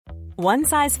One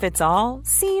size fits all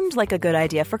seemed like a good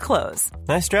idea for clothes.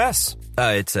 Nice dress.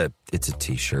 It's a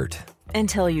t-shirt.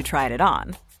 Until you tried it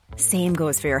on. Same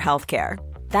goes for your healthcare.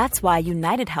 That's why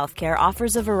United Healthcare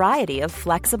offers a variety of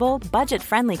flexible,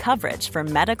 budget-friendly coverage for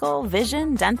medical,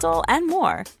 vision, dental, and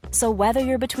more. So whether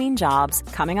you're between jobs,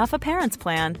 coming off a parent's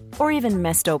plan, or even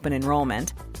missed open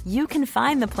enrollment, you can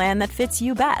find the plan that fits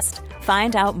you best.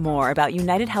 Find out more about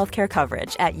United Healthcare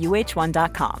coverage at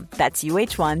uh1.com. That's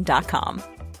uh1.com.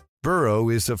 Burrow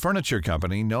is a furniture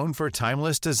company known for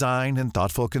timeless design and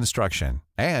thoughtful construction,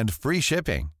 and free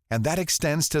shipping, and that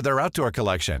extends to their outdoor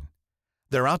collection.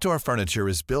 Their outdoor furniture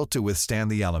is built to withstand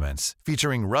the elements,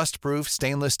 featuring rust-proof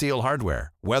stainless steel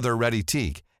hardware, weather-ready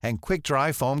teak, and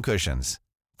quick-dry foam cushions.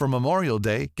 For Memorial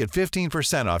Day, get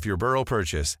 15% off your Burrow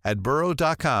purchase at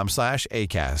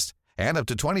burrow.com/ACAST and up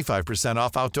to 25%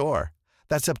 off outdoor.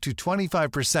 That's up to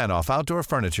 25% off outdoor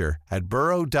furniture at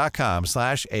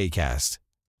burrow.com/ACAST.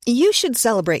 You should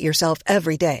celebrate yourself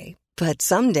every day, but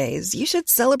some days you should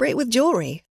celebrate with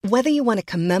jewelry. Whether you want to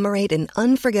commemorate an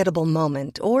unforgettable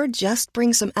moment or just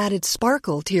bring some added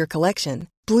sparkle to your collection,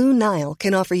 Blue Nile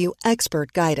can offer you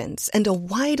expert guidance and a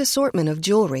wide assortment of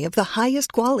jewelry of the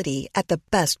highest quality at the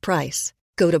best price.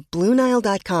 Go to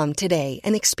BlueNile.com today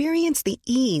and experience the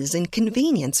ease and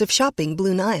convenience of shopping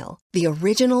Blue Nile, the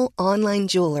original online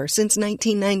jeweler since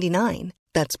 1999.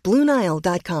 That's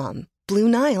BlueNile.com.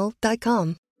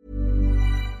 BlueNile.com.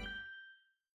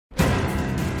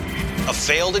 A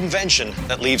failed invention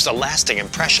that leaves a lasting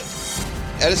impression.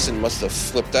 Edison must have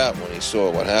flipped out when he saw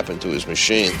what happened to his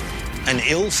machine. An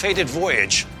ill-fated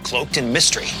voyage cloaked in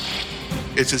mystery.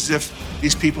 It's as if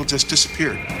these people just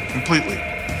disappeared completely.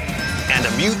 And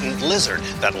a mutant lizard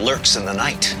that lurks in the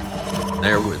night.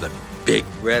 There were the big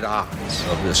red eyes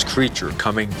of this creature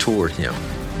coming toward him.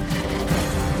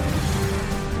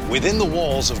 Within the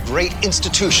walls of great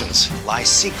institutions lie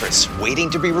secrets waiting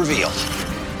to be revealed.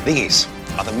 These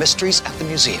are the mysteries at the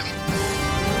museum.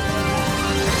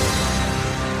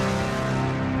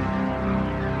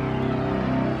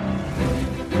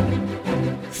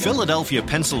 Philadelphia,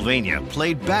 Pennsylvania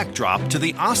played backdrop to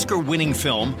the Oscar-winning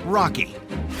film Rocky,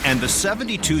 and the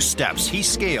 72 steps he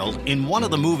scaled in one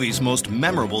of the movie's most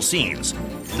memorable scenes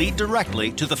lead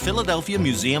directly to the Philadelphia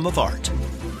Museum of Art.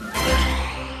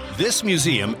 This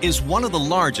museum is one of the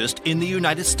largest in the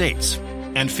United States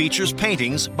and features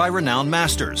paintings by renowned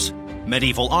masters,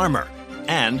 medieval armor,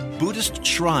 and Buddhist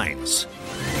shrines.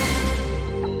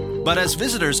 But as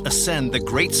visitors ascend the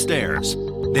great stairs,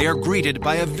 they are greeted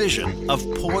by a vision of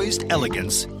poised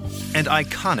elegance and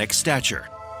iconic stature.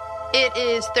 It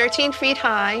is 13 feet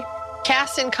high,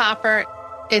 cast in copper.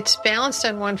 It's balanced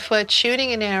on one foot,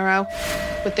 shooting an arrow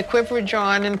with the quiver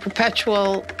drawn in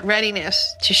perpetual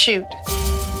readiness to shoot.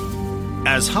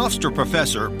 As Hofstra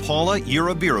professor Paula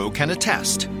Yurabiru can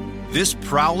attest, this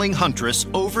prowling huntress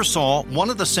oversaw one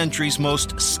of the century's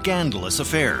most scandalous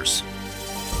affairs.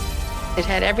 It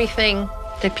had everything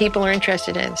that people are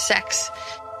interested in: sex,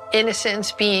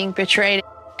 innocence being betrayed,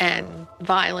 and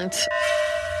violence.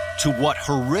 To what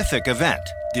horrific event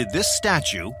did this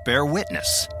statue bear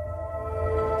witness?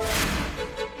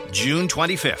 June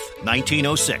 25th,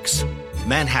 1906,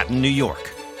 Manhattan, New York.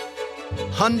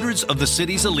 Hundreds of the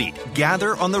city's elite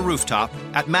gather on the rooftop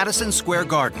at Madison Square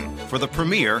Garden for the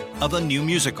premiere of a new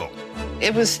musical.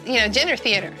 It was, dinner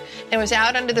theater. It was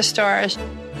out under the stars.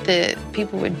 The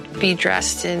people would be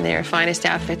dressed in their finest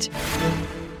outfits.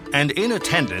 And in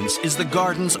attendance is the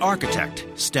garden's architect,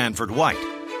 Stanford White,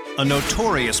 a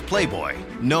notorious playboy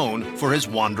known for his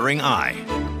wandering eye.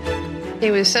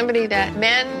 He was somebody that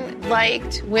men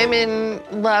liked, women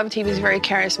loved. He was very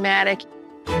charismatic.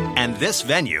 And this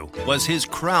venue was his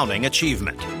crowning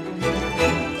achievement.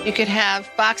 You could have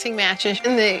boxing matches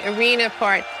in the arena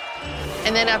part,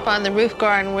 and then up on the roof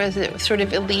garden was a sort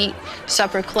of elite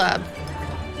supper club.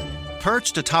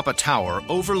 Perched atop a tower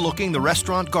overlooking the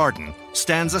restaurant garden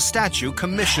stands a statue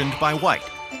commissioned by White,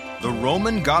 the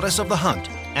Roman goddess of the hunt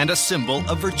and a symbol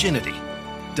of virginity,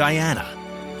 Diana.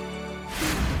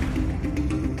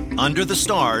 Under the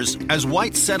stars, as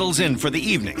White settles in for the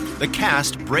evening, the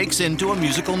cast breaks into a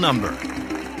musical number.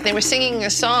 They were singing a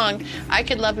song, I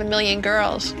Could Love a Million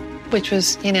Girls, which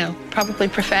was, probably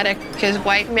prophetic, because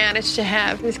White managed to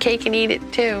have his cake and eat it,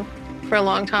 too, for a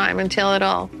long time, until it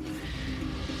all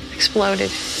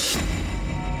exploded.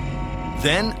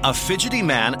 Then a fidgety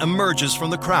man emerges from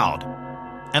the crowd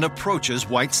and approaches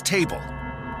White's table.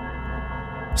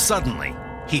 Suddenly,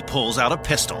 he pulls out a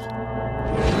pistol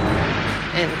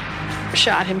and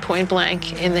shot him point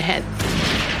blank in the head.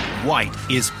 White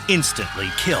is instantly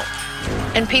killed.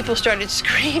 And people started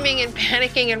screaming and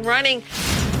panicking and running.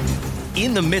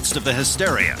 In the midst of the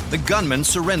hysteria, the gunman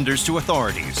surrenders to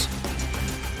authorities.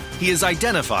 He is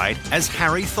identified as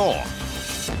Harry Thaw,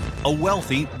 a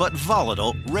wealthy but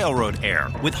volatile railroad heir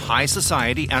with high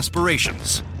society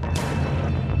aspirations.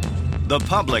 The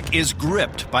public is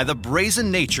gripped by the brazen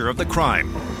nature of the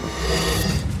crime.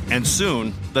 And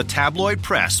soon, the tabloid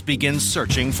press begins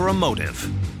searching for a motive.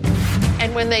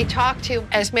 And when they talked to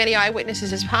as many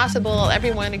eyewitnesses as possible,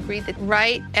 everyone agreed that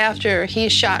right after he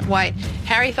shot White,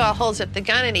 Harry Thaw holds up the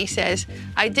gun and he says,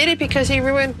 "I did it because he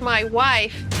ruined my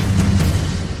wife."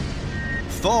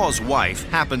 Thaw's wife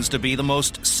happens to be the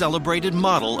most celebrated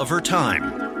model of her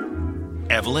time,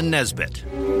 Evelyn Nesbit.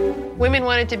 Women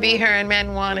wanted to be her and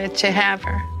men wanted to have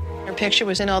her. Her picture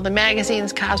was in all the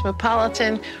magazines,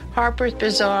 Cosmopolitan, Harper's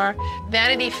Bazaar,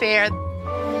 Vanity Fair.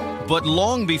 But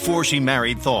long before she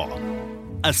married Thaw,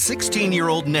 a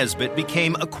 16-year-old Nesbit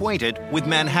became acquainted with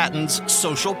Manhattan's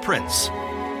social prince,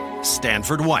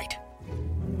 Stanford White.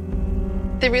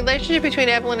 The relationship between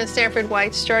Evelyn and Stanford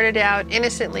White started out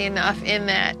innocently enough in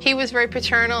that he was very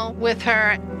paternal with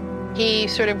her. He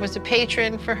sort of was a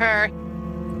patron for her.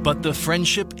 But the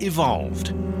friendship evolved,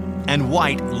 and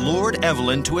White lured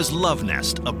Evelyn to his love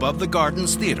nest above the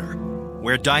Gardens Theater,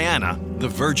 where Diana, the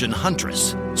virgin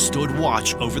huntress, stood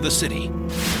watch over the city.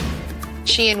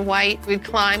 She and White would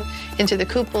climb into the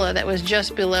cupola that was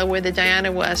just below where the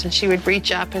Diana was, and she would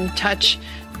reach up and touch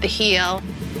the heel.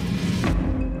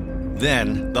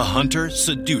 Then the hunter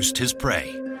seduced his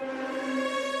prey.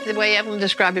 The way Evelyn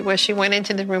described it was she went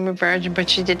into the room a virgin, but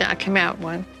she did not come out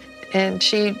one. And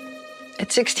she,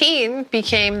 at 16,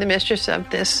 became the mistress of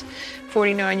this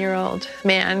 49-year-old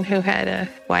man who had a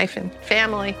wife and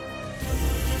family.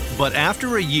 But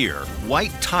after a year,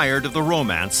 White tired of the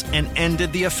romance and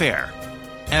ended the affair.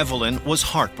 Evelyn was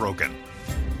heartbroken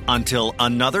until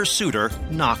another suitor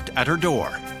knocked at her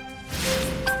door.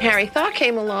 Harry Thaw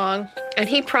came along, and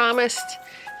he promised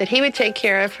that he would take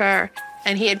care of her,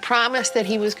 and he had promised that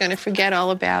he was going to forget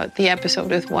all about the episode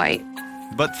with White.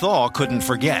 But Thaw couldn't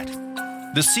forget.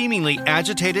 The seemingly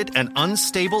agitated and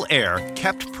unstable heir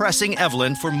kept pressing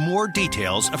Evelyn for more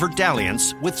details of her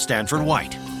dalliance with Stanford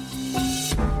White.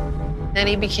 Then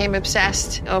he became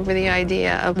obsessed over the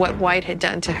idea of what White had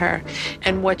done to her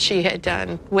and what she had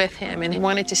done with him. And he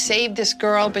wanted to save this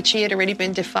girl, but she had already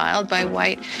been defiled by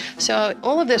White. So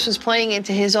all of this was playing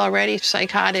into his already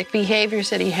psychotic behaviors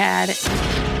that he had.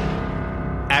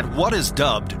 At what is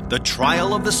dubbed the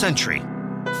trial of the century,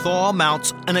 Thaw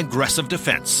mounts an aggressive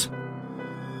defense.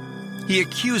 He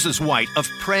accuses White of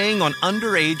preying on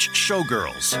underage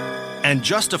showgirls and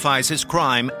justifies his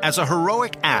crime as a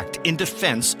heroic act in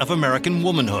defense of American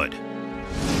womanhood.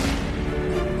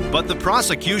 But the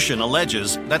prosecution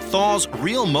alleges that Thaw's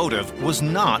real motive was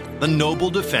not the noble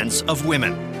defense of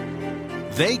women.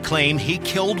 They claim he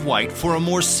killed White for a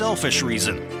more selfish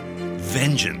reason: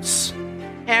 vengeance.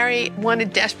 Harry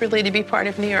wanted desperately to be part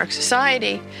of New York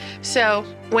society, so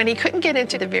when he couldn't get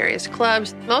into the various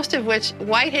clubs, most of which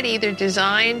White had either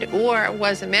designed or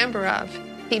was a member of,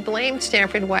 he blamed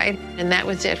Stanford White, and that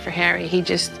was it for Harry. He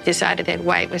just decided that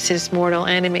White was his mortal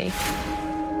enemy.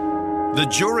 The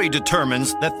jury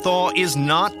determines that Thaw is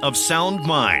not of sound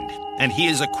mind, and he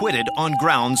is acquitted on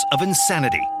grounds of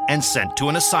insanity and sent to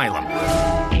an asylum.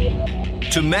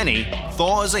 To many,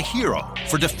 Thaw is a hero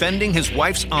for defending his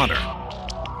wife's honor.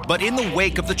 But in the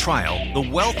wake of the trial, the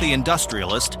wealthy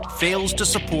industrialist fails to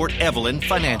support Evelyn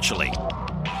financially.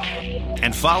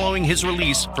 And following his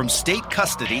release from state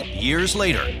custody years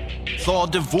later, Thaw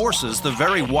divorces the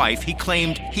very wife he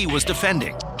claimed he was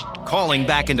defending, calling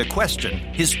back into question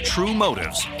his true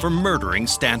motives for murdering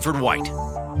Stanford White.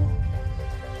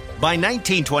 By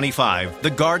 1925, the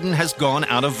garden has gone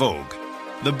out of vogue.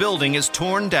 The building is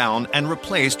torn down and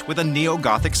replaced with a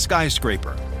neo-Gothic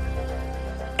skyscraper.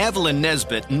 Evelyn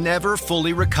Nesbit never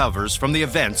fully recovers from the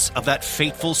events of that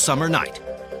fateful summer night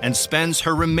and spends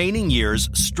her remaining years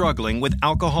struggling with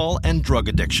alcohol and drug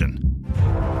addiction.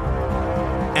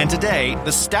 And today,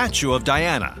 the statue of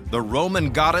Diana, the Roman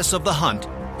goddess of the hunt,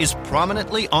 is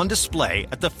prominently on display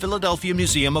at the Philadelphia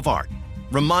Museum of Art,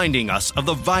 reminding us of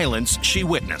the violence she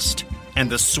witnessed and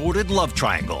the sordid love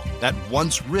triangle that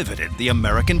once riveted the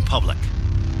American public.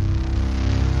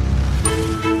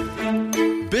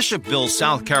 Bishopville,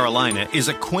 South Carolina is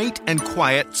a quaint and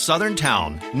quiet southern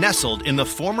town nestled in the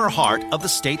former heart of the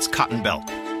state's Cotton Belt.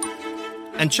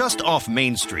 And just off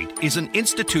Main Street is an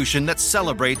institution that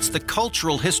celebrates the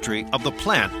cultural history of the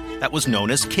plant that was known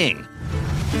as king: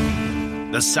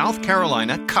 the South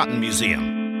Carolina Cotton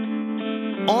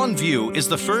Museum. On view is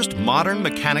the first modern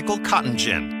mechanical cotton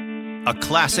gin, a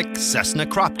classic Cessna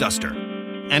crop duster,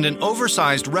 and an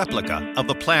oversized replica of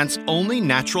the plant's only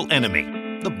natural enemy,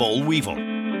 the boll weevil.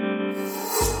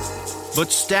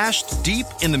 But stashed deep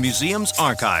in the museum's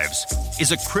archives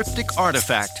is a cryptic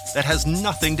artifact that has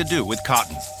nothing to do with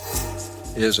cotton.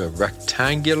 It is a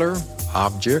rectangular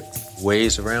object,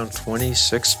 weighs around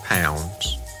 26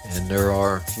 pounds, and there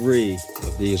are 3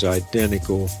 of these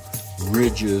identical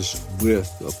ridges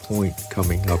with a point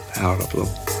coming up out of them.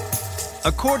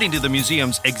 According to the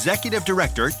museum's executive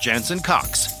director, Jansen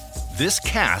Cox, this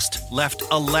cast left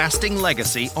a lasting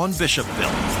legacy on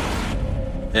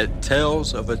Bishopville. It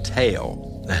tells of a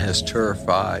tale that has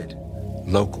terrified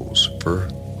locals for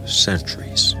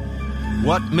centuries.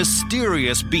 What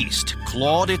mysterious beast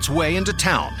clawed its way into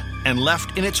town and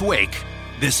left in its wake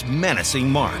this menacing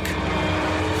mark?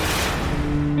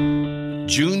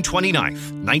 June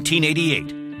 29th,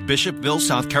 1988, Bishopville,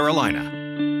 South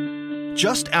Carolina.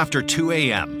 Just after 2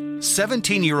 a.m.,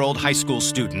 17-year-old high school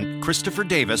student Christopher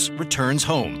Davis returns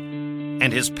home,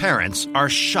 and his parents are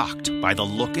shocked by the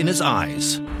look in his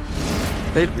eyes.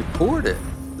 They reported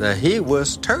that he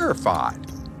was terrified.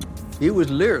 He was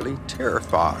literally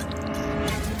terrified.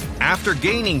 After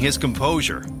gaining his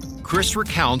composure, Chris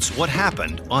recounts what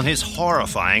happened on his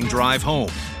horrifying drive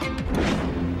home.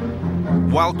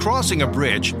 While crossing a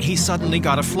bridge, he suddenly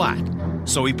got a flat,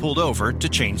 so he pulled over to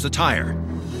change the tire.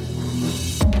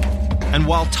 And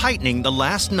while tightening the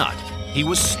last nut, he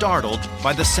was startled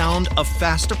by the sound of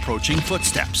fast-approaching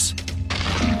footsteps.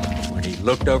 When he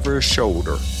looked over his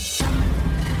shoulder,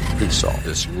 he saw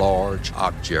this large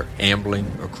object ambling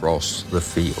across the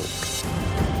field.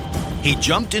 He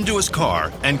jumped into his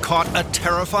car and caught a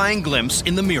terrifying glimpse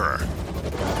in the mirror.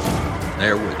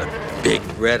 There were the big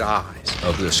red eyes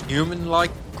of this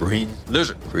human-like green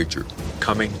lizard creature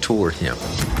coming toward him.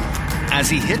 As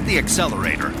he hit the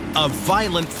accelerator, a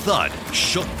violent thud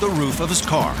shook the roof of his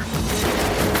car.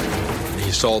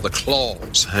 He saw the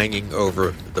claws hanging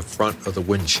over the front of the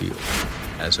windshield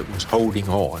as it was holding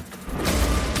on.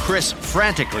 Chris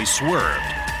frantically swerved,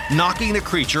 knocking the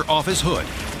creature off his hood,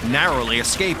 narrowly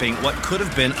escaping what could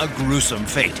have been a gruesome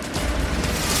fate.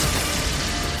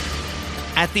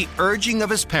 At the urging of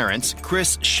his parents,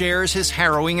 Chris shares his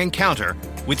harrowing encounter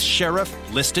with Sheriff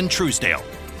Liston Truesdale.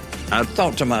 I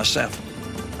thought to myself,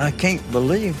 I can't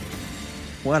believe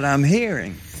what I'm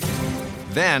hearing.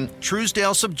 Then,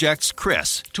 Truesdale subjects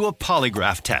Chris to a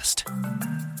polygraph test.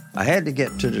 I had to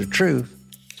get to the truth,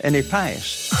 and he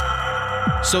passed.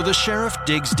 So the sheriff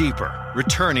digs deeper,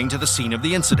 returning to the scene of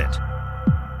the incident.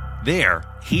 There,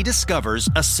 he discovers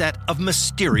a set of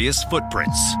mysterious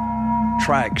footprints.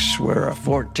 Tracks were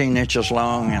 14 inches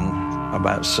long and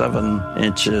about 7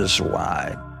 inches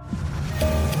wide.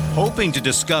 Hoping to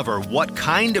discover what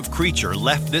kind of creature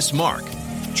left this mark,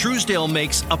 Truesdale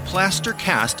makes a plaster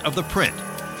cast of the print,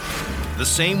 the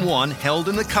same one held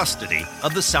in the custody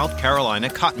of the South Carolina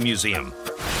Cotton Museum.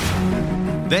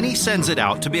 Then he sends it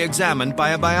out to be examined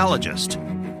by a biologist,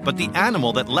 but the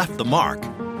animal that left the mark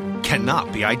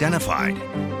cannot be identified.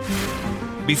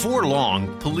 Before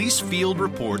long, police field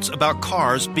reports about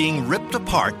cars being ripped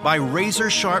apart by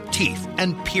razor-sharp teeth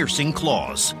and piercing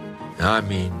claws. I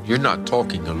mean, you're not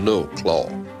talking a little claw.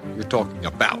 You're talking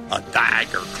about a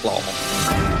dagger claw.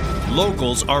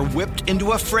 Locals are whipped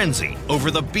into a frenzy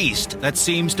over the beast that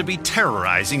seems to be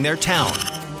terrorizing their town.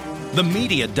 The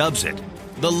media dubs it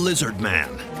the Lizard Man.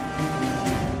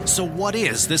 So what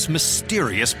is this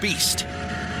mysterious beast?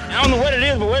 I don't know what it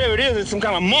is, but whatever it is, it's some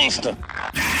kind of monster.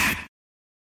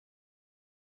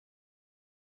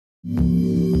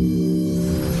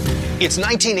 It's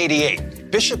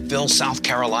 1988, Bishopville, South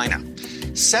Carolina.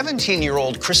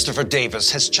 17-year-old Christopher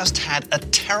Davis has just had a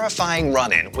terrifying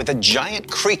run-in with a giant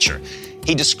creature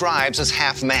he describes as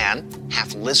half man,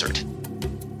 half lizard.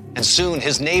 And soon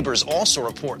his neighbors also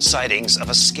report sightings of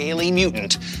a scaly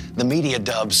mutant the media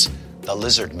dubs the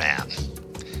Lizard Man.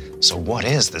 So what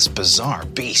is this bizarre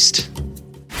beast?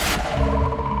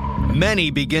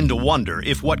 Many begin to wonder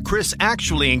if what Chris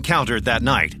actually encountered that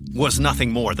night was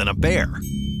nothing more than a bear.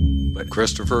 But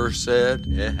Christopher said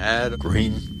it had a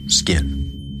green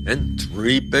skin and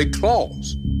 3 big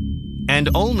claws. And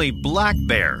only black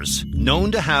bears,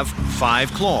 known to have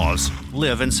 5 claws,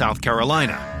 live in South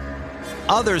Carolina.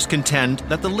 Others contend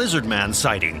that the Lizard Man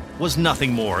sighting was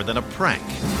nothing more than a prank.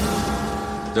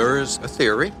 There is a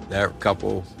theory that a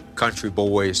couple country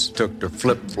boys took their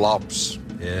flip-flops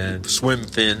and swim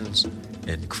fins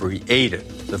and created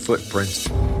the footprints.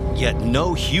 Yet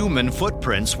no human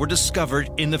footprints were discovered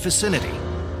in the vicinity.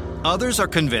 Others are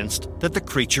convinced that the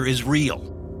creature is real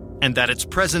and that its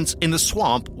presence in the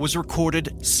swamp was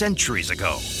recorded centuries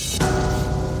ago.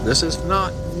 This is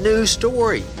not a new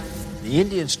story. The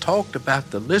Indians talked about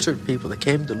the lizard people that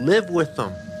came to live with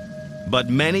them. But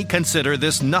many consider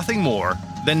this nothing more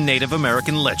than Native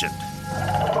American legend.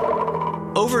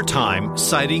 Over time,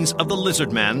 sightings of the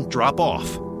lizard man drop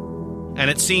off, and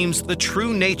it seems the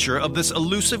true nature of this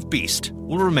elusive beast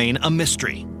will remain a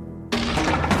mystery.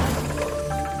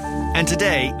 And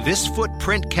today, this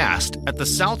footprint cast at the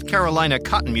South Carolina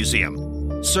Cotton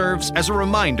Museum serves as a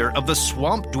reminder of the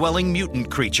swamp-dwelling mutant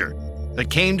creature that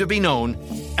came to be known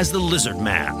as the Lizard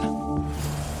Man.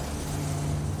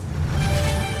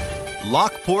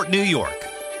 Lockport, New York.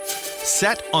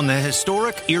 Set on the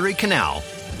historic Erie Canal,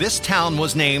 this town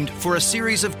was named for a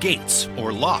series of gates,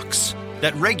 or locks,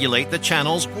 that regulate the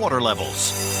channel's water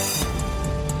levels.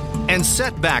 And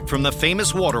set back from the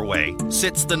famous waterway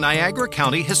sits the Niagara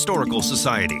County Historical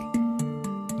Society.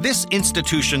 This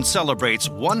institution celebrates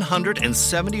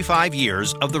 175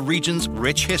 years of the region's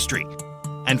rich history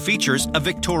and features a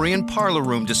Victorian parlor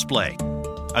room display,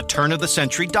 a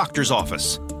turn-of-the-century doctor's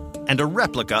office, and a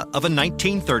replica of a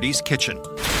 1930s kitchen.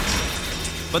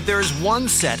 But there is one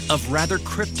set of rather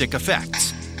cryptic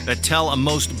effects that tell a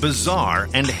most bizarre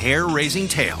and hair-raising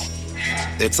tale.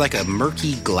 It's like a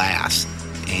murky glass,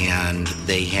 and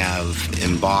they have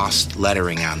embossed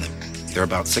lettering on them. They're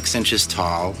about 6 inches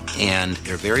tall, and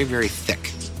they're very, very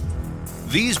thick.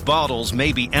 These bottles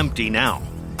may be empty now,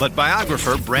 but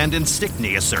biographer Brandon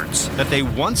Stickney asserts that they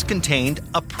once contained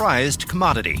a prized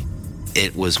commodity.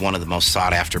 It was one of the most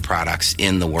sought-after products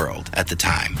in the world at the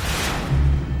time.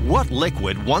 What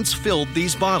liquid once filled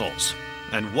these bottles?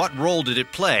 And what role did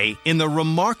it play in the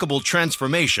remarkable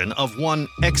transformation of one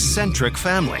eccentric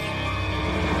family?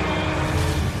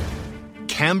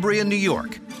 Cambria, New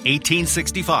York,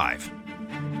 1865.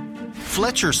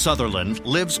 Fletcher Sutherland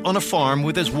lives on a farm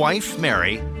with his wife,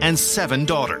 Mary, and 7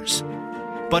 daughters.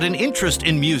 But an interest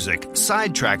in music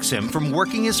sidetracks him from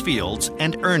working his fields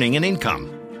and earning an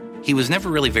income. He was never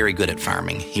really very good at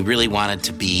farming. He really wanted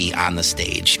to be on the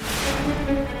stage.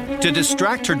 To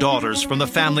distract her daughters from the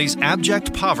family's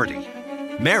abject poverty,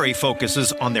 Mary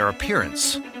focuses on their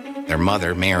appearance. Their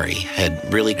mother, Mary,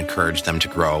 had really encouraged them to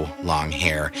grow long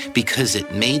hair because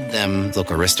it made them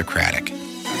look aristocratic.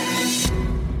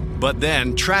 But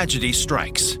then tragedy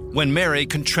strikes when Mary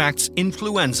contracts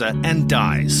influenza and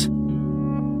dies.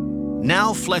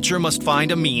 Now Fletcher must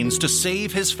find a means to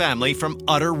save his family from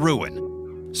utter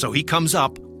ruin. So he comes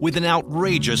up with an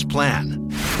outrageous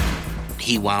plan.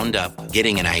 He wound up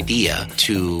getting an idea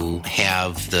to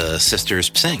have the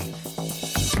sisters sing.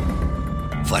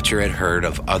 Fletcher had heard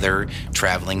of other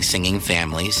traveling singing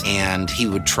families, and he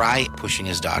would try pushing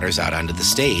his daughters out onto the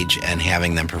stage and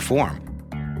having them perform.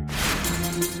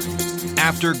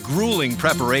 After grueling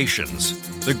preparations,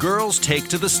 the girls take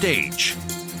to the stage.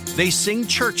 They sing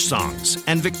church songs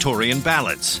and Victorian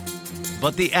ballads,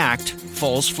 but the act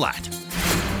falls flat.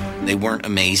 They weren't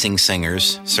amazing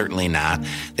singers, certainly not.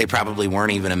 They probably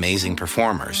weren't even amazing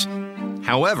performers.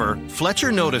 However,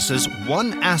 Fletcher notices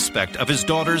one aspect of his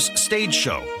daughter's stage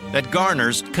show that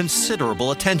garners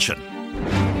considerable attention.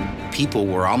 People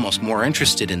were almost more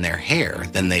interested in their hair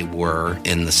than they were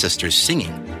in the sisters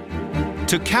singing.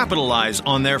 To capitalize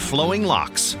on their flowing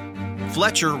locks,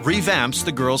 Fletcher revamps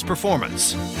the girls'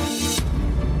 performance.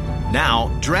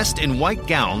 Now, dressed in white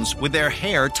gowns with their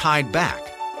hair tied back,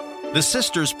 the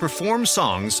sisters perform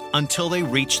songs until they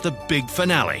reach the big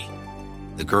finale.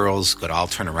 The girls could all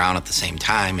turn around at the same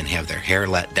time and have their hair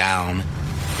let down.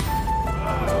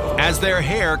 As their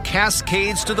hair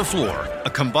cascades to the floor, a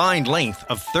combined length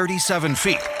of 37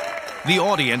 feet, the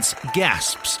audience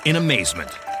gasps in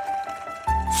amazement.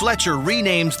 Fletcher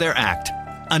renames their act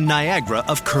a Niagara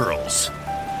of Curls,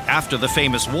 after the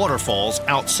famous waterfalls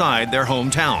outside their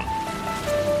hometown.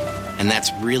 And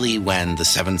that's really when the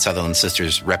 7 Sutherland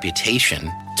sisters' reputation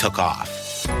took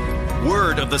off.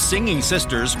 Word of the singing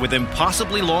sisters with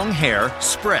impossibly long hair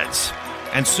spreads,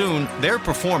 and soon they're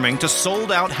performing to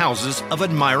sold-out houses of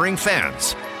admiring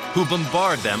fans who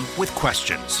bombard them with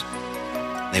questions.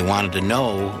 They wanted to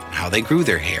know how they grew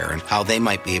their hair and how they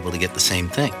might be able to get the same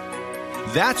thing.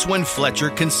 That's when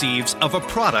Fletcher conceives of a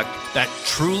product that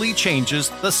truly changes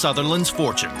the Sutherland's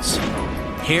fortunes: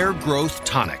 hair growth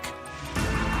tonic.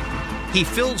 He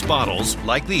fills bottles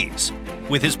like these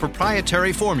with his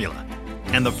proprietary formula,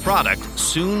 and the product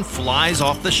soon flies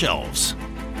off the shelves.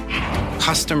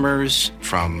 Customers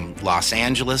from Los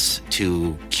Angeles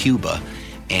to Cuba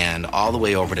and all the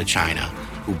way over to China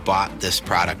who bought this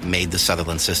product made the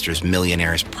Sutherland sisters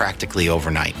millionaires practically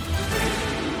overnight.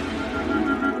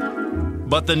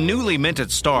 But the newly minted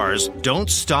stars don't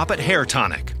stop at hair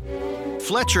tonic.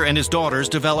 Fletcher and his daughters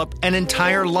develop an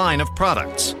entire line of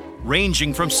products,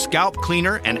 ranging from scalp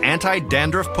cleaner and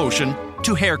anti-dandruff potion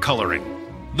to hair coloring.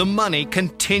 The money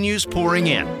continues pouring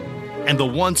in, and the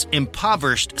once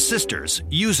impoverished sisters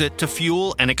use it to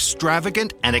fuel an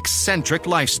extravagant and eccentric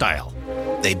lifestyle.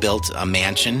 They built a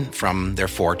mansion from their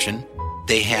fortune.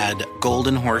 They had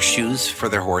golden horseshoes for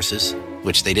their horses,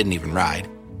 which they didn't even ride.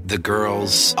 The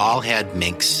girls all had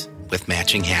minks with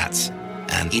matching hats,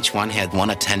 and each one had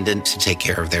one attendant to take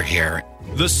care of their hair.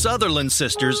 The Sutherland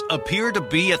sisters appear to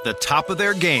be at the top of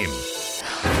their game.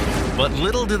 But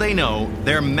little do they know,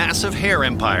 their massive hair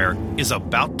empire is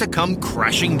about to come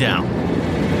crashing down.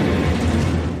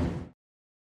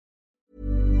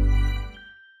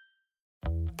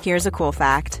 Here's a cool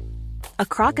fact. A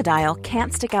crocodile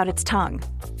can't stick out its tongue.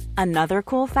 Another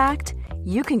cool fact,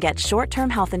 you can get short-term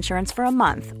health insurance for a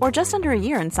month or just under a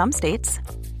year in some states.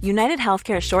 United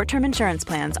Healthcare short-term insurance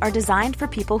plans are designed for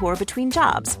people who are between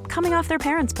jobs, coming off their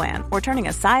parents' plan, or turning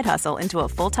a side hustle into a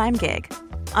full-time gig.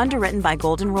 Underwritten by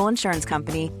Golden Rule Insurance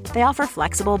Company, they offer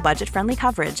flexible, budget-friendly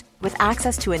coverage with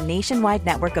access to a nationwide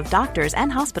network of doctors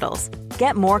and hospitals.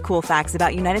 Get more cool facts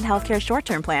about United Healthcare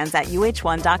short-term plans at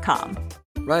uh1.com.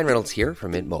 Ryan Reynolds here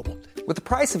from Mint Mobile. With the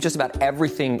price of just about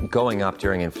everything going up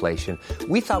during inflation,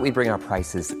 we thought we'd bring our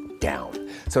prices down.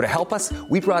 So to help us,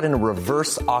 we brought in a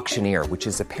reverse auctioneer, which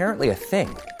is apparently a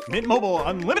thing. Mint Mobile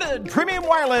Unlimited Premium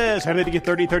Wireless. How to get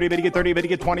 30, 30, bit to get 30, bit to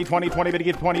get 20, 20, 20, bit to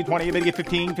get 20, 20, bit to get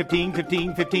 15, 15,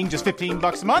 15, 15, just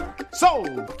 $15 a month?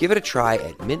 Sold! Give it a try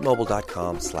at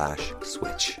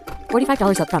mintmobile.com/switch.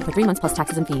 $45 up front for 3 months plus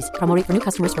taxes and fees. Promo rate for new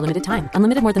customers for limited time.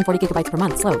 Unlimited more than 40 gigabytes per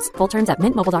month. Slows full terms at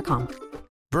mintmobile.com.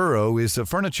 Burrow is a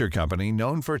furniture company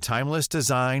known for timeless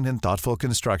design and thoughtful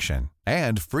construction,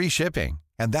 and free shipping,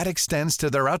 and that extends to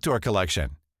their outdoor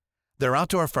collection. Their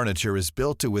outdoor furniture is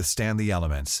built to withstand the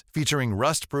elements, featuring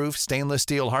rust-proof stainless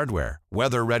steel hardware,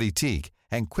 weather-ready teak,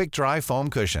 and quick-dry foam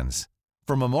cushions.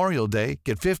 For Memorial Day,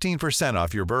 get 15%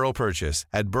 off your Burrow purchase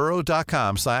at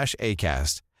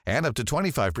burrow.com/acast, and up to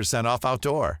 25% off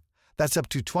outdoor. That's up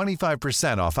to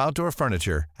 25% off outdoor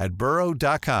furniture at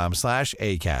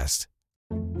burrow.com/acast.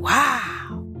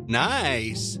 Wow.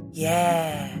 Nice.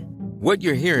 Yeah. What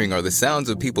you're hearing are the sounds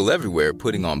of people everywhere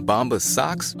putting on Bombas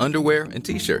socks, underwear, and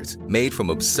T-shirts made from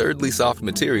absurdly soft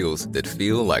materials that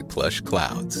feel like plush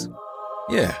clouds.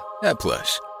 Yeah, that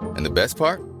plush. And the best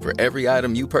part? For every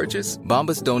item you purchase,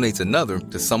 Bombas donates another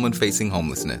to someone facing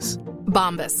homelessness.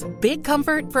 Bombas. Big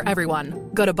comfort for everyone.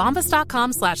 Go to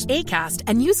bombas.com/ACAST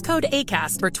and use code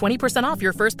ACAST for 20% off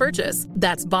your first purchase.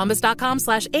 That's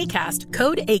bombas.com/ACAST.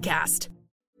 Code ACAST.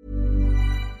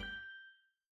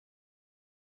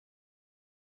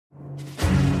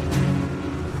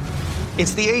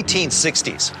 It's the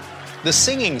 1860s. The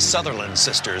singing Sutherland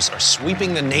sisters are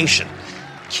sweeping the nation.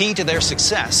 Key to their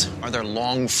success are their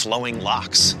long, flowing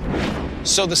locks.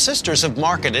 So the sisters have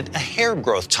marketed a hair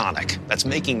growth tonic that's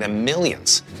making them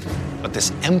millions. But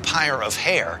this empire of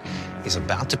hair is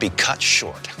about to be cut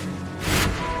short.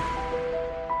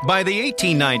 By the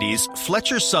 1890s,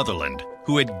 Fletcher Sutherland,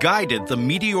 who had guided the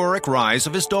meteoric rise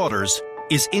of his daughters,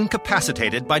 is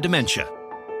incapacitated by dementia.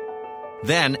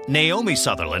 Then Naomi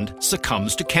Sutherland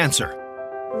succumbs to cancer.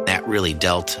 That really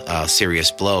dealt a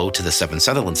serious blow to the 7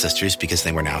 Sutherland sisters because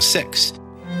they were now 6.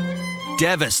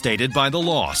 Devastated by the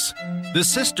loss, the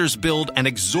sisters build an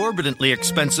exorbitantly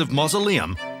expensive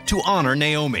mausoleum to honor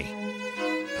Naomi.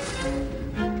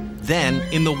 Then,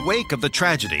 in the wake of the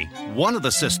tragedy, one of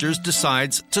the sisters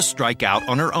decides to strike out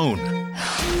on her own.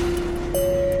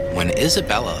 When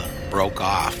Isabella broke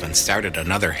off and started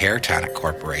another hair tonic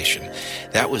corporation,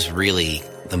 that was really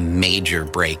the major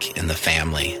break in the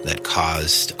family that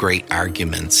caused great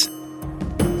arguments.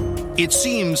 It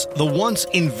seems the once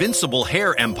invincible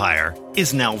hair empire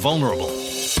is now vulnerable.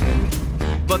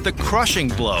 But the crushing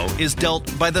blow is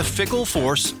dealt by the fickle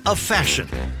force of fashion,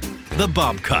 the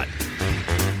bob cut.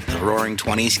 The Roaring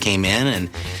 20s came in and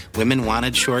women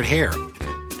wanted short hair,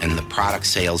 and the product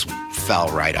sales fell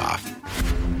right off.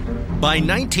 By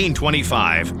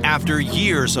 1925, after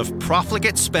years of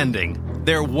profligate spending,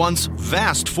 their once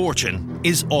vast fortune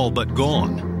is all but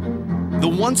gone. The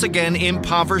once again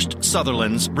impoverished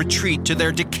Sutherlands retreat to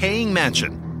their decaying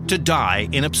mansion to die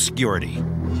in obscurity.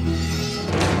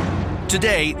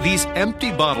 Today, these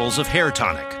empty bottles of hair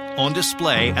tonic on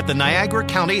display at the Niagara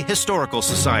County Historical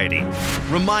Society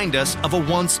remind us of a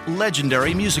once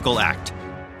legendary musical act,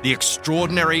 the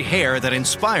extraordinary hair that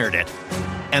inspired it,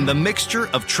 and the mixture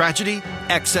of tragedy,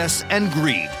 excess, and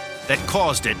greed that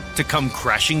caused it to come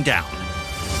crashing down.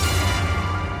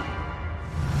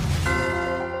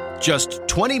 Just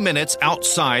 20 minutes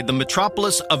outside the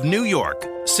metropolis of New York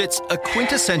sits a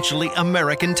quintessentially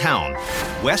American town,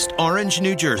 West Orange,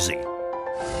 New Jersey.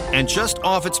 And just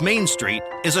off its main street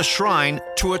is a shrine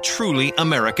to a truly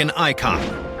American icon,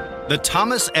 the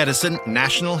Thomas Edison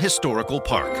National Historical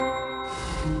Park.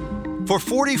 For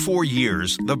 44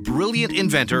 years, the brilliant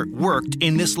inventor worked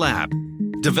in this lab,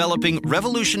 developing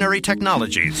revolutionary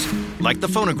technologies like the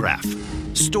phonograph,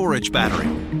 storage battery,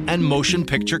 and motion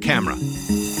picture camera.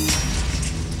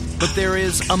 But there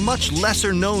is a much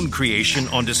lesser-known creation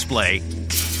on display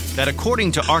that,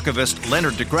 according to archivist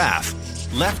Leonard DeGraff,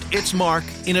 left its mark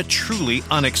in a truly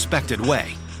unexpected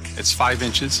way. It's 5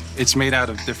 inches. It's made out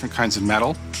of different kinds of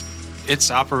metal. It's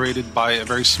operated by a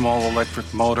very small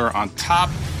electric motor on top.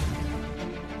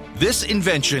 This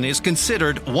invention is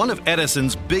considered one of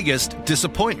Edison's biggest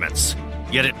disappointments,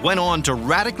 yet it went on to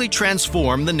radically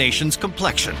transform the nation's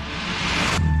complexion.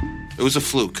 It was a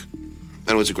fluke, and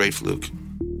it was a great fluke.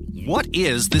 What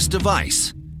is this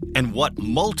device, and what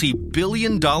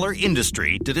multi-billion-dollar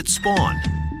industry did it spawn?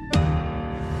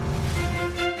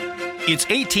 It's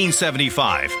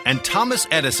 1875, and Thomas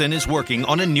Edison is working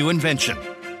on a new invention.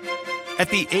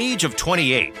 At the age of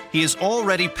 28, he has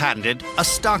already patented a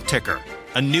stock ticker,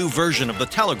 a new version of the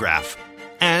telegraph,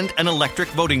 and an electric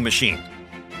voting machine.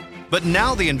 But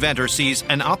now the inventor sees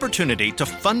an opportunity to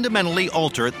fundamentally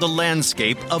alter the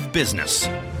landscape of business.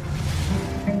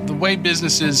 The way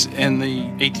businesses in the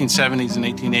 1870s and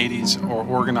 1880s are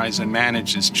organized and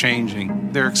managed is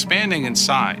changing. They're expanding in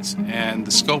size, and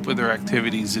the scope of their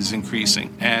activities is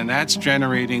increasing. And that's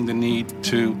generating the need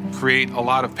to create a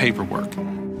lot of paperwork.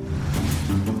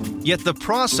 Yet the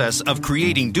process of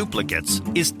creating duplicates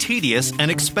is tedious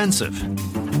and expensive.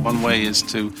 One way is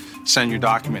to send your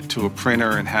document to a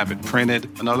printer and have it printed.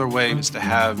 Another way is to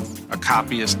have a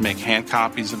copyist make hand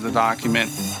copies of the document.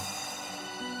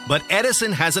 But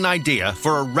Edison has an idea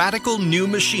for a radical new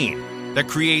machine that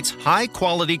creates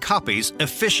high-quality copies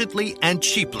efficiently and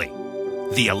cheaply: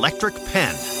 the electric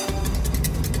pen.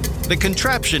 The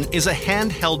contraption is a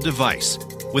handheld device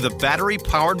with a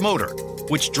battery-powered motor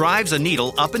which drives a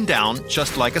needle up and down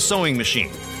just like a sewing machine.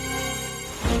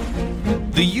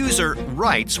 The user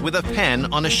writes with a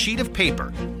pen on a sheet of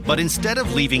paper, but instead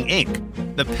of leaving ink,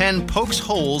 the pen pokes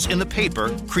holes in the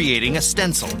paper, creating a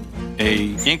stencil.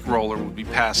 A ink roller would be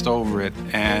passed over it,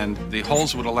 and the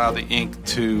holes would allow the ink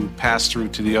to pass through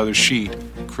to the other sheet,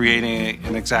 creating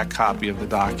an exact copy of the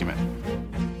document.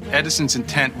 Edison's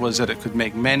intent was that it could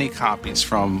make many copies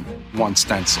from one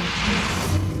stencil.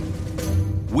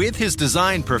 With his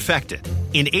design perfected,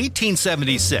 in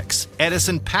 1876,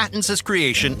 Edison patents his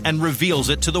creation and reveals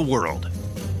it to the world.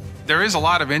 There is a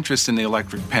lot of interest in the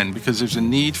electric pen because there's a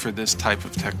need for this type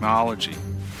of technology.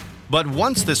 But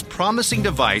once this promising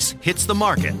device hits the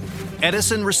market,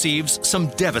 Edison receives some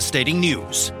devastating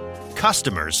news.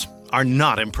 Customers are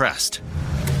not impressed.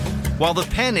 While the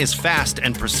pen is fast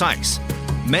and precise,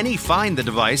 many find the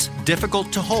device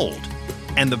difficult to hold,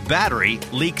 and the battery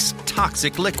leaks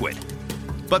toxic liquid.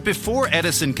 But before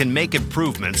Edison can make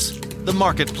improvements, the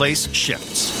marketplace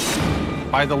shifts.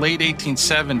 By the late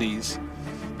 1870s,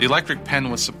 the electric pen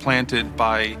was supplanted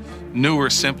by newer,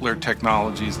 simpler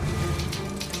technologies.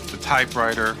 The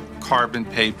typewriter, carbon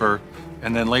paper,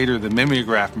 and then later the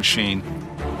mimeograph machine.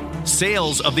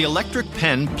 Sales of the electric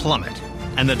pen plummet,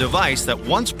 and the device that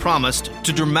once promised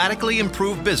to dramatically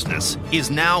improve business is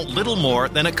now little more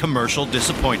than a commercial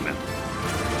disappointment.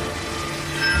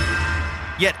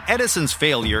 Yet Edison's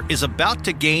failure is about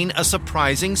to gain a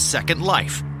surprising second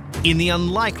life, in the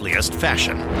unlikeliest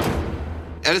fashion.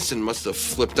 Edison must have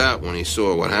flipped out when he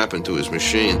saw what happened to his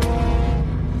machine.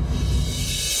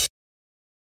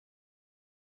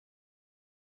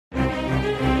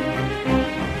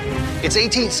 It's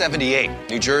 1878,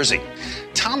 New Jersey.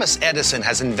 Thomas Edison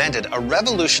has invented a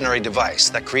revolutionary device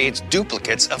that creates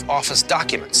duplicates of office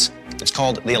documents. It's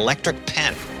called the electric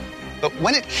pen. But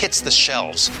when it hits the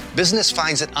shelves, business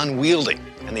finds it unwieldy,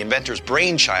 and the inventor's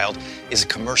brainchild is a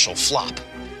commercial flop.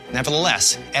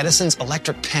 Nevertheless, Edison's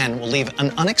electric pen will leave an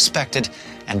unexpected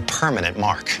and permanent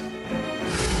mark.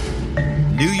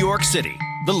 New York City,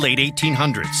 the late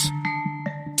 1800s.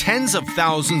 Tens of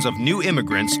thousands of new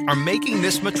immigrants are making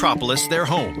this metropolis their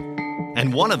home,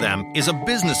 and one of them is a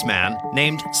businessman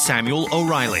named Samuel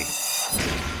O'Reilly.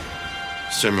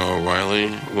 Samuel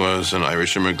O'Reilly was an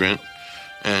Irish immigrant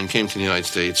and came to the United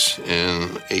States in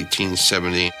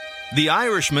 1870. The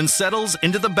Irishman settles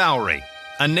into the Bowery,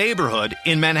 a neighborhood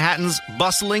in Manhattan's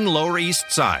bustling Lower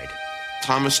East Side.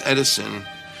 Thomas Edison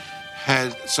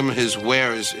had some of his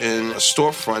wares in a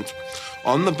storefront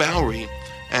on the Bowery,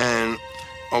 and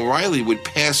O'Reilly would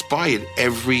pass by it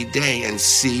every day and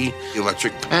see the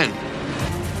electric pen.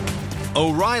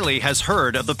 O'Reilly has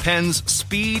heard of the pen's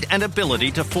speed and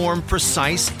ability to form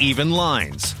precise, even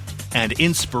lines, and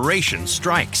inspiration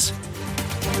strikes.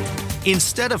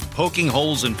 Instead of poking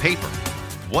holes in paper,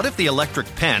 what if the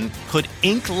electric pen could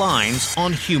ink lines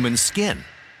on human skin?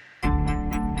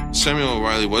 Samuel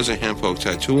O'Reilly was a hand-poke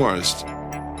tattoo artist.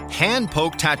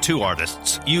 Hand-poke tattoo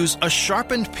artists use a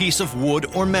sharpened piece of wood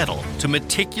or metal to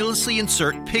meticulously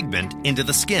insert pigment into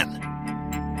the skin.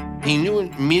 He knew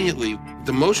immediately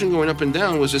the motion going up and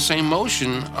down was the same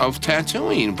motion of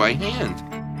tattooing by hand.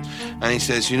 And he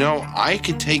says, I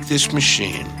could take this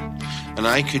machine and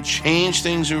I could change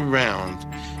things around,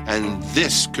 and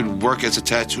this could work as a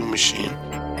tattoo machine.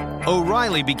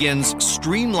 O'Reilly begins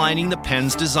streamlining the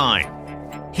pen's design.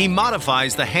 He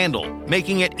modifies the handle,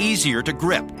 making it easier to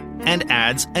grip, and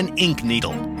adds an ink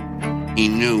needle. He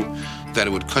knew that it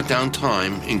would cut down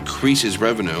time, increase his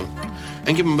revenue,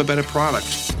 and give him a better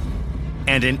product.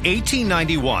 And in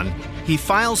 1891, he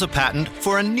files a patent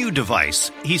for a new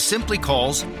device he simply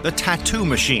calls the tattoo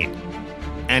machine,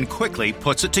 and quickly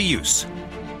puts it to use.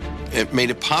 It made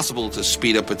it possible to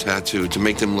speed up a tattoo, to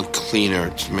make them look cleaner,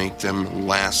 to make them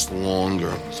last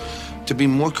longer, to be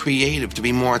more creative, to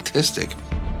be more artistic.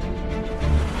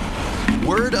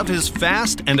 Word of his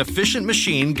fast and efficient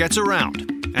machine gets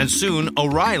around, and soon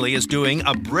O'Reilly is doing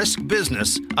a brisk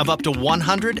business of up to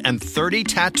 130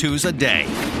 tattoos a day.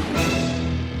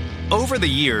 Over the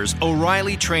years,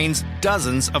 O'Reilly trains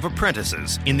dozens of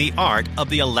apprentices in the art of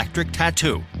the electric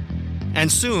tattoo. And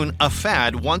soon, a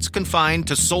fad once confined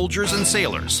to soldiers and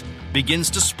sailors begins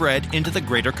to spread into the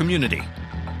greater community.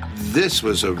 This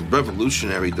was a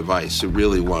revolutionary device, it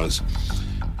really was.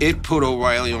 It put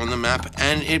O'Reilly on the map,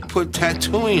 and it put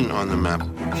tattooing on the map.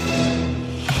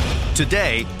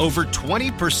 Today, over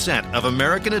 20% of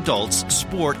American adults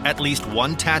sport at least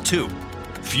one tattoo,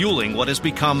 fueling what has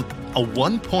become a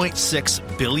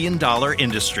 $1.6 billion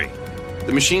industry.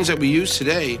 The machines that we use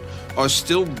today are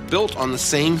still built on the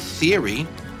same theory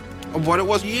of what it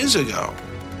was years ago.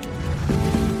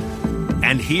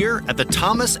 And here at the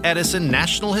Thomas Edison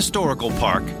National Historical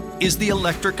Park is the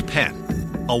electric pen,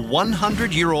 a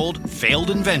 100-year-old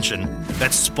failed invention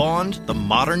that spawned the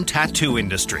modern tattoo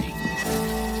industry.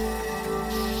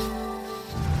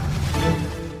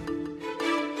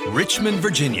 Richmond,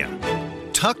 Virginia.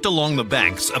 Tucked along the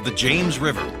banks of the James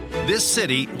River, this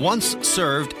city once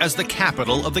served as the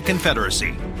capital of the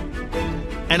Confederacy.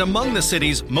 And among the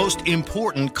city's most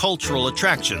important cultural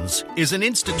attractions is an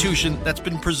institution that's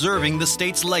been preserving the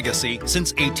state's legacy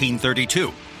since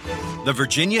 1832, the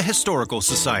Virginia Historical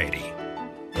Society.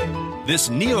 This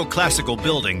neoclassical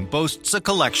building boasts a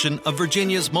collection of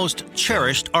Virginia's most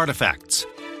cherished artifacts,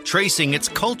 tracing its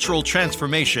cultural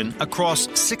transformation across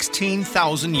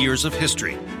 16,000 years of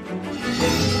history.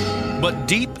 But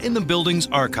deep in the building's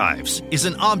archives is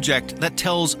an object that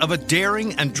tells of a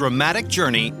daring and dramatic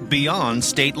journey beyond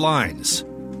state lines.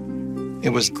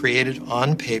 It was created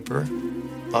on paper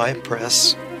by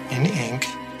press in ink.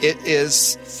 It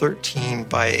is 13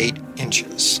 by 8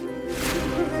 inches.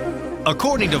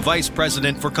 According to Vice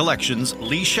President for Collections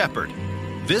Lee Shepard,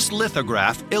 this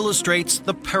lithograph illustrates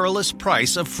the perilous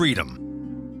price of freedom.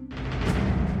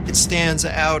 It stands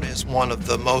out as one of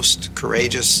the most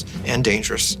courageous and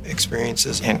dangerous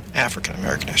experiences in African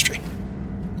American history.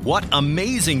 What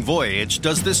amazing voyage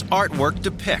does this artwork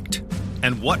depict?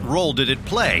 And what role did it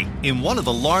play in one of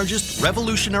the largest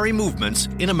revolutionary movements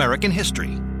in American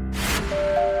history?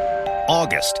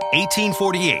 August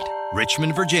 1848,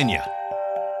 Richmond, Virginia.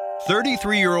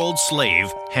 33-year-old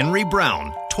slave Henry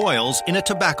Brown toils in a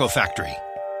tobacco factory.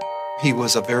 He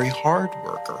was a very hard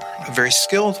worker, a very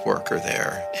skilled worker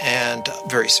there, and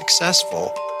very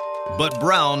successful. But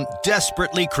Brown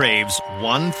desperately craves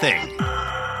one thing: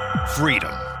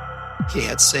 freedom. He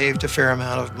had saved a fair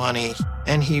amount of money,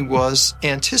 and he was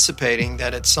anticipating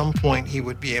that at some point he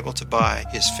would be able to buy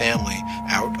his family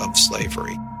out of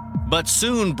slavery. But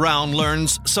soon Brown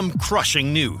learns some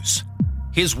crushing news.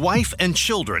 His wife and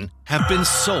children have been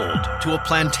sold to a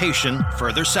plantation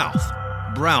further south.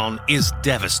 Brown is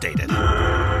devastated.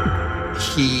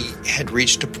 He had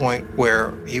reached a point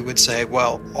where he would say,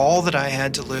 well, all that I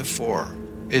had to live for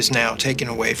is now taken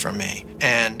away from me,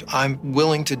 and I'm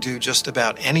willing to do just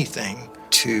about anything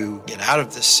to get out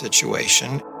of this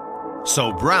situation.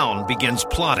 So Brown begins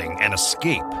plotting an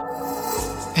escape.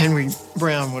 Henry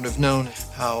Brown would have known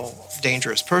how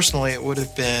dangerous personally it would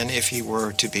have been if he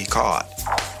were to be caught.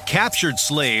 Captured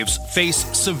slaves face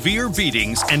severe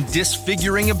beatings and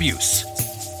disfiguring abuse.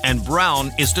 And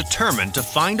Brown is determined to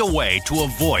find a way to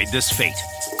avoid this fate.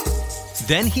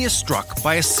 Then he is struck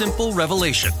by a simple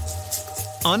revelation.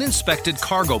 Uninspected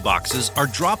cargo boxes are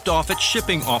dropped off at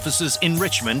shipping offices in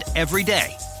Richmond every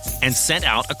day and sent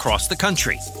out across the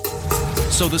country.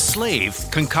 So the slave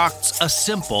concocts a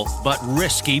simple but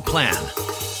risky plan.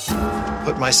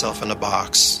 Put myself in a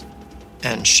box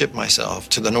and ship myself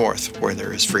to the north where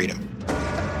there is freedom.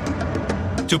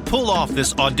 To pull off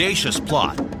this audacious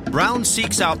plot, Brown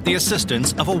seeks out the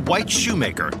assistance of a white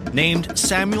shoemaker named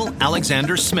Samuel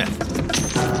Alexander Smith.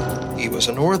 He was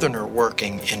a Northerner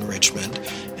working in Richmond,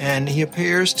 and he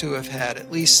appears to have had at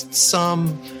least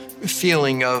some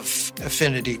feeling of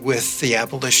affinity with the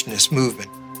abolitionist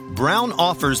movement. Brown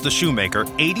offers the shoemaker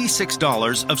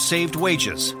 $86 of saved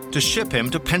wages to ship him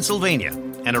to Pennsylvania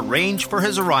and arrange for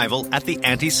his arrival at the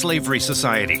Anti-Slavery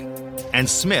Society. And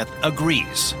Smith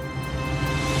agrees.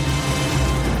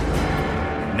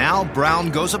 Now Brown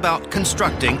goes about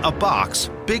constructing a box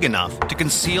big enough to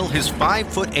conceal his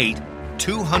 5'8",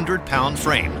 200-pound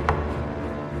frame.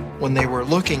 When they were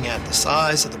looking at the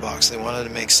size of the box, they wanted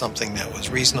to make something that was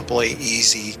reasonably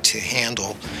easy to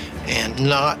handle and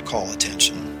not call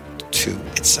attention to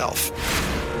itself.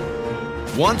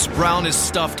 Once Brown is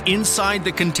stuffed inside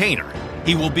the container,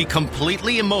 he will be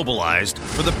completely immobilized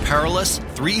for the perilous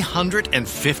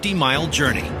 350-mile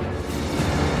journey.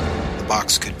 The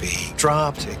box could be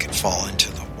dropped, it could fall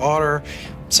into the water,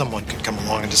 someone could come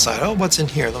along and decide, oh, what's in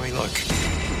here? Let me look.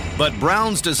 But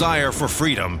Brown's desire for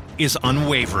freedom is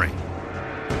unwavering.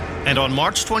 And on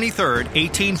March 23,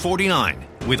 1849,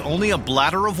 with only a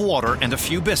bladder of water and a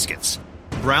few biscuits,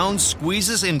 Brown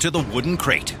squeezes into the wooden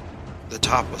crate. The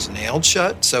top was nailed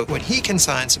shut, so when he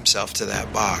consigns himself to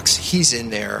that box, he's in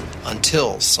there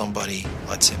until somebody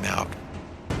lets him out.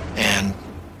 And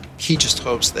he just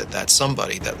hopes that that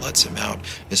somebody that lets him out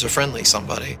is a friendly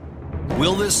somebody.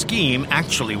 Will this scheme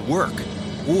actually work?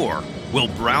 Or will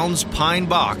Brown's pine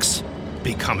box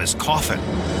become his coffin?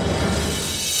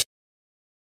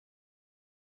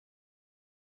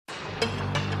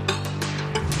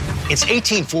 It's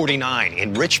 1849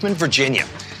 in Richmond, Virginia.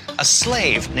 A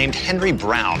slave named Henry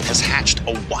Brown has hatched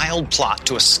a wild plot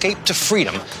to escape to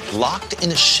freedom, locked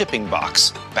in a shipping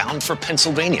box bound for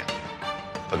Pennsylvania.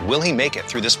 But will he make it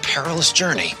through this perilous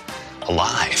journey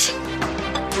alive?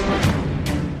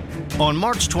 On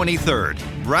March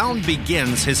 23rd, Brown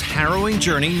begins his harrowing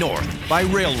journey north by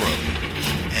railroad.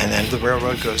 And then the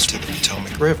railroad goes to the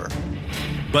Potomac River.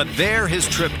 But there his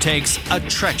trip takes a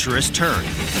treacherous turn.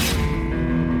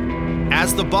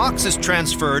 As the box is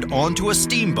transferred onto a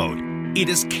steamboat, it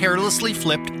is carelessly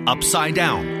flipped upside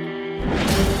down.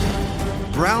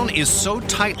 Brown is so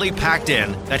tightly packed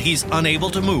in that he's unable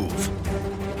to move.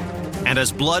 And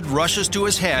as blood rushes to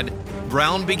his head,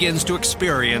 Brown begins to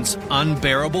experience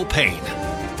unbearable pain.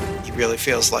 He really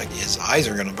feels like his eyes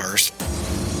are going to burst.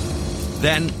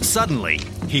 Then, suddenly,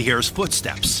 he hears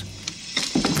footsteps.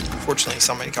 Fortunately,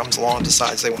 somebody comes along and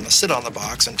decides they want to sit on the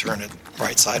box and turn it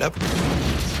right side up.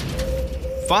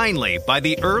 Finally, by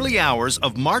the early hours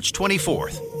of March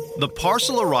 24th, the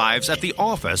parcel arrives at the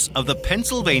office of the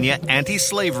Pennsylvania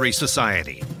Anti-Slavery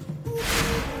Society.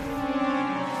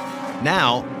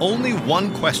 Now, only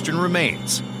one question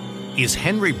remains. Is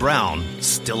Henry Brown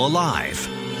still alive?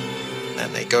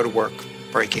 And they go to work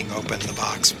breaking open the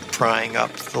box, prying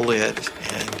up the lid,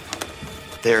 and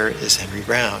there is Henry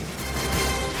Brown.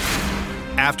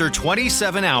 After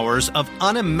 27 hours of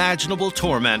unimaginable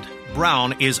torment,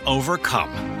 Brown is overcome.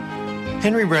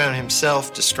 Henry Brown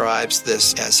himself describes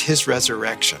this as his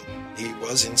resurrection. He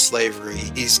was in slavery.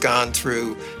 He's gone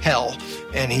through hell,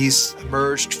 and he's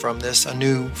emerged from this a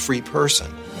new free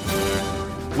person.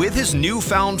 With his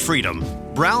newfound freedom,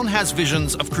 Brown has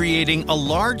visions of creating a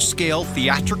large-scale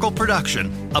theatrical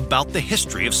production about the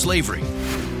history of slavery.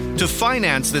 To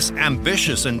finance this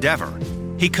ambitious endeavor,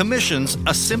 he commissions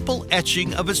a simple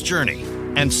etching of his journey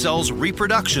and sells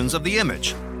reproductions of the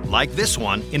image, like this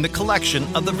one in the collection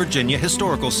of the Virginia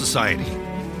Historical Society.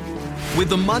 With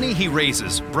the money he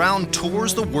raises, Brown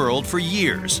tours the world for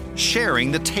years,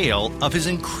 sharing the tale of his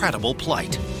incredible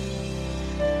plight.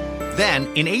 Then,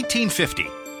 in 1850,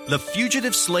 the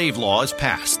Fugitive Slave Law is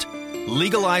passed,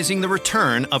 legalizing the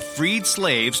return of freed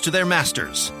slaves to their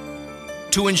masters.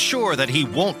 To ensure that he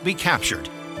won't be captured,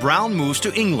 Brown moves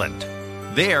to England.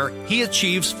 There, he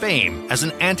achieves fame as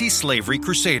an anti-slavery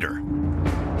crusader.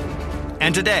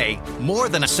 And today, more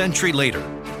than a century later,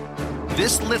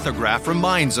 this lithograph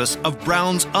reminds us of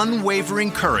Brown's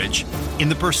unwavering courage in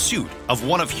the pursuit of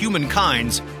one of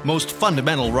humankind's most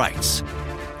fundamental rights: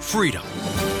 freedom.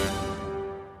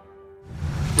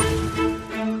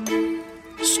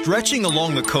 Stretching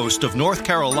along the coast of North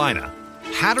Carolina,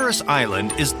 Hatteras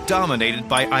Island is dominated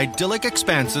by idyllic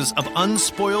expanses of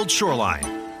unspoiled shoreline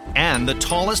and the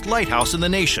tallest lighthouse in the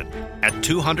nation at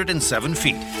 207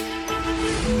 feet.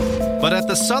 But at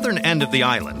the southern end of the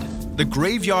island, the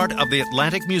graveyard of the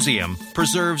Atlantic Museum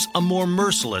preserves a more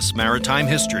merciless maritime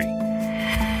history,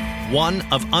 one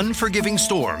of unforgiving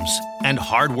storms and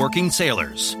hard-working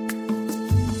sailors.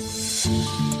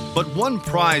 But one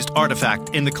prized artifact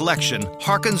in the collection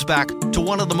harkens back to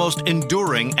one of the most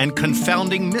enduring and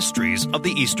confounding mysteries of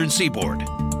the eastern seaboard.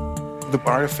 The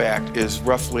artifact is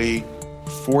roughly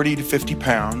 40 to 50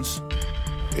 pounds.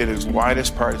 Its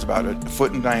widest part is about a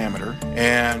foot in diameter,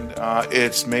 and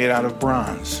it's made out of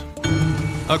bronze.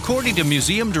 According to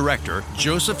museum director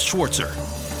Joseph Schwartzer,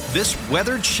 this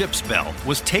weathered ship's bell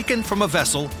was taken from a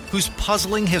vessel whose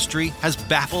puzzling history has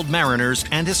baffled mariners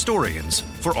and historians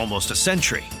for almost a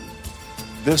century.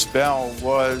 This bell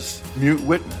was mute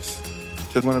witness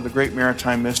to one of the great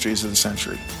maritime mysteries of the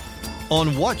century.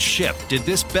 On what ship did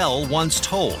this bell once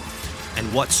toll?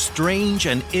 And what strange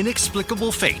and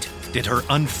inexplicable fate did her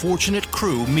unfortunate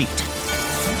crew meet?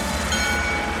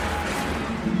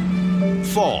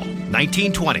 Fall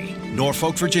 1920,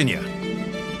 Norfolk, Virginia.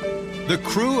 The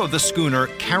crew of the schooner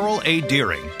Carroll A.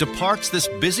 Deering departs this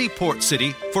busy port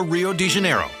city for Rio de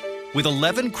Janeiro with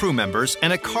 11 crew members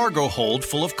and a cargo hold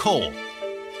full of coal.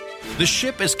 The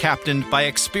ship is captained by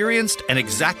experienced and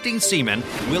exacting seaman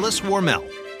Willis Wormel,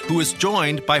 who is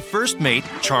joined by first mate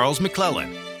Charles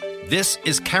McClellan. This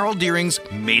is Carroll Deering's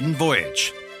maiden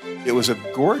voyage. It was a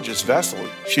gorgeous vessel.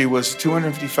 She was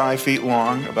 255 feet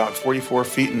long, about 44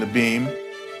 feet in the beam,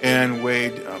 and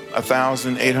weighed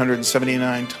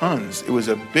 1,879 tons. It was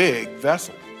a big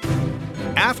vessel.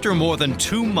 After more than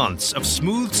 2 months of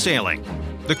smooth sailing,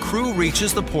 the crew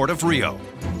reaches the port of Rio,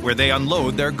 where they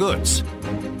unload their goods.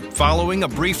 Following a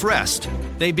brief rest,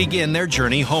 they begin their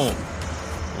journey home.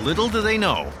 Little do they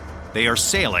know, they are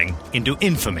sailing into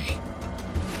infamy.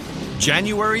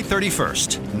 January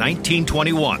 31st,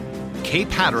 1921,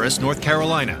 Cape Hatteras, North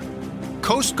Carolina.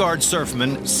 Coast Guard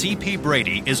surfman C.P.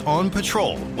 Brady is on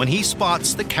patrol when he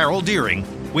spots the Carroll Deering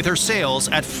with her sails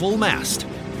at full mast,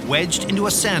 wedged into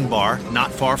a sandbar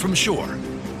not far from shore.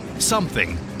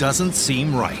 Something doesn't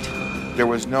seem right. There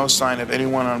was no sign of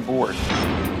anyone on board.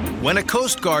 When a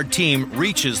Coast Guard team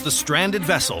reaches the stranded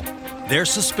vessel, their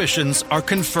suspicions are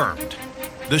confirmed.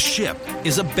 The ship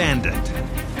is abandoned.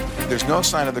 There's no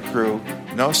sign of the crew,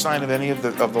 no sign of any of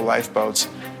the lifeboats.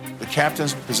 The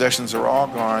captain's possessions are all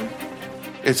gone.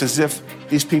 It's as if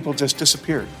these people just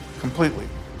disappeared completely.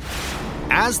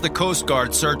 As the Coast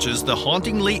Guard searches the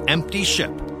hauntingly empty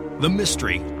ship, the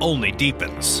mystery only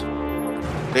deepens.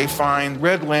 They find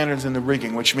red lanterns in the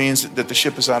rigging, which means that the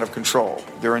ship is out of control.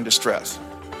 They're in distress.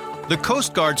 The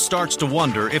Coast Guard starts to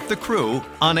wonder if the crew,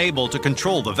 unable to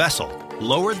control the vessel,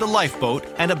 lowered the lifeboat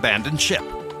and abandoned ship.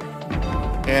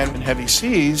 And in heavy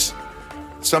seas,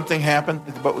 something happened.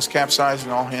 The boat was capsized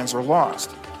and all hands were lost.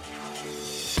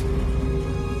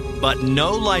 But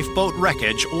no lifeboat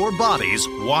wreckage or bodies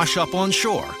wash up on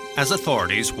shore, as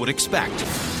authorities would expect.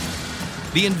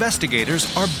 The investigators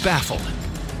are baffled.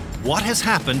 What has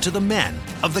happened to the men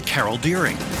of the Carroll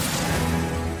Deering?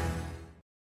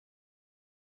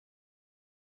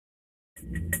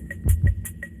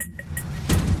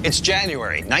 It's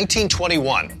January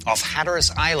 1921 off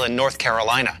Hatteras Island, North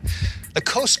Carolina. The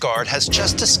Coast Guard has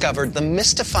just discovered the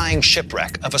mystifying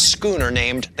shipwreck of a schooner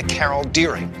named the Carroll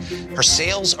Deering. Her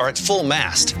sails are at full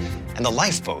mast, and the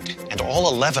lifeboat and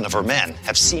all 11 of her men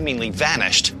have seemingly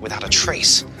vanished without a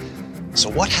trace. So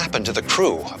what happened to the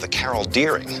crew of the Carroll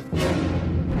Deering?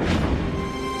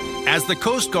 As the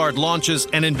Coast Guard launches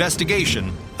an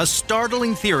investigation, a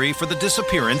startling theory for the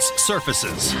disappearance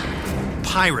surfaces: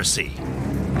 piracy.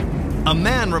 A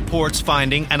man reports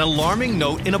finding an alarming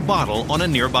note in a bottle on a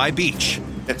nearby beach.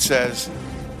 It says,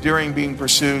 Deering being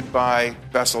pursued by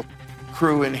vessel,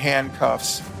 crew in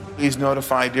handcuffs. Please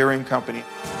notify Deering Company.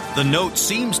 The note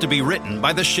seems to be written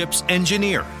by the ship's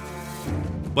engineer.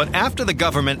 But after the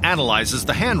government analyzes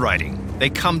the handwriting,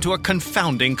 they come to a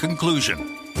confounding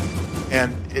conclusion.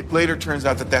 And it later turns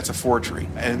out that that's a forgery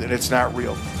and that it's not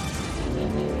real.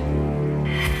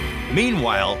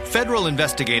 Meanwhile, federal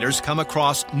investigators come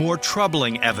across more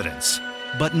troubling evidence,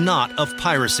 but not of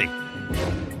piracy.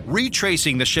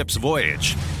 Retracing the ship's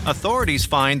voyage, authorities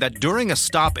find that during a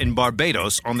stop in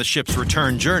Barbados on the ship's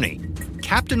return journey,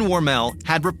 Captain Wormel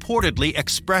had reportedly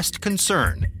expressed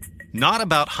concern, not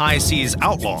about high seas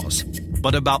outlaws,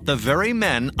 but about the very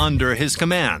men under his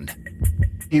command.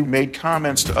 He made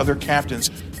comments to other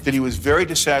captains that he was very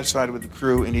dissatisfied with the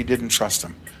crew and he didn't trust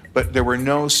them. But there were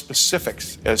no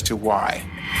specifics as to why.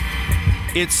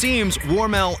 It seems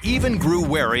Wormel even grew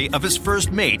wary of his first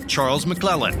mate, Charles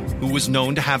McClellan, who was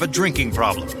known to have a drinking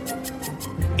problem.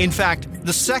 In fact,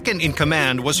 the second in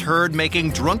command was heard making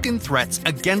drunken threats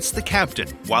against the captain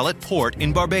while at port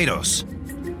in Barbados.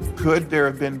 Could there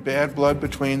have been bad blood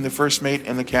between the first mate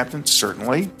and the captain?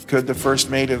 Certainly. Could the first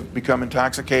mate have become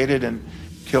intoxicated and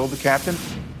killed the captain?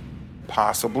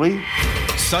 Possibly.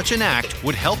 Such an act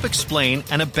would help explain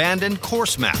an abandoned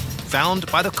course map found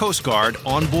by the Coast Guard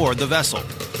on board the vessel.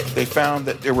 They found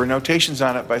that there were notations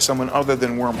on it by someone other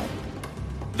than Wormel.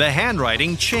 The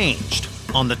handwriting changed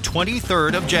on the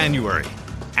 23rd of January,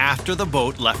 after the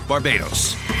boat left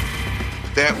Barbados.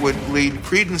 That would lead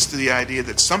credence to the idea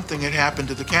that something had happened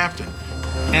to the captain.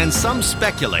 And some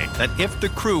speculate that if the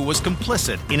crew was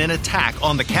complicit in an attack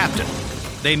on the captain,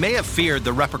 they may have feared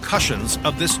the repercussions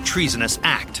of this treasonous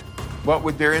act. What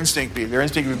would their instinct be? Their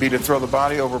instinct would be to throw the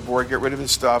body overboard, get rid of his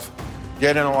stuff,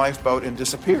 get in a lifeboat, and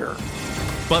disappear.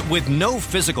 But with no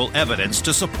physical evidence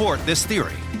to support this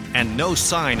theory, and no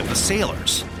sign of the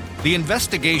sailors, the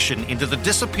investigation into the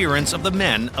disappearance of the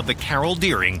men of the Carroll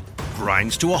Deering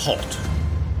grinds to a halt.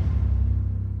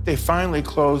 They finally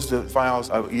closed the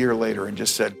files a year later and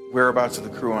just said, whereabouts of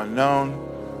the crew unknown,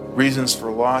 reasons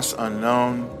for loss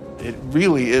unknown. It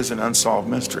really is an unsolved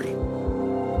mystery.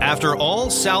 After all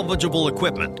salvageable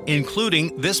equipment,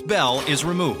 including this bell, is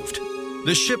removed,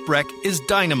 the shipwreck is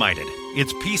dynamited,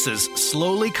 its pieces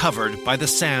slowly covered by the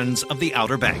sands of the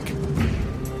Outer Bank.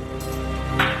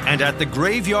 And at the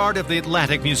graveyard of the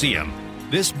Atlantic Museum,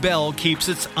 this bell keeps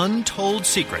its untold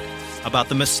secret about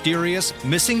the mysterious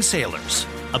missing sailors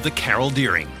of the Carroll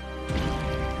Deering.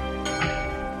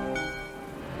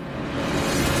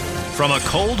 From a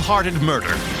cold-hearted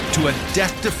murder to a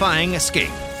death-defying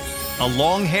escape, a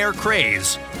long-hair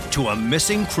craze to a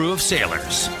missing crew of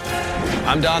sailors.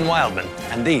 I'm Don Wildman,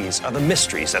 and these are the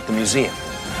mysteries at the museum.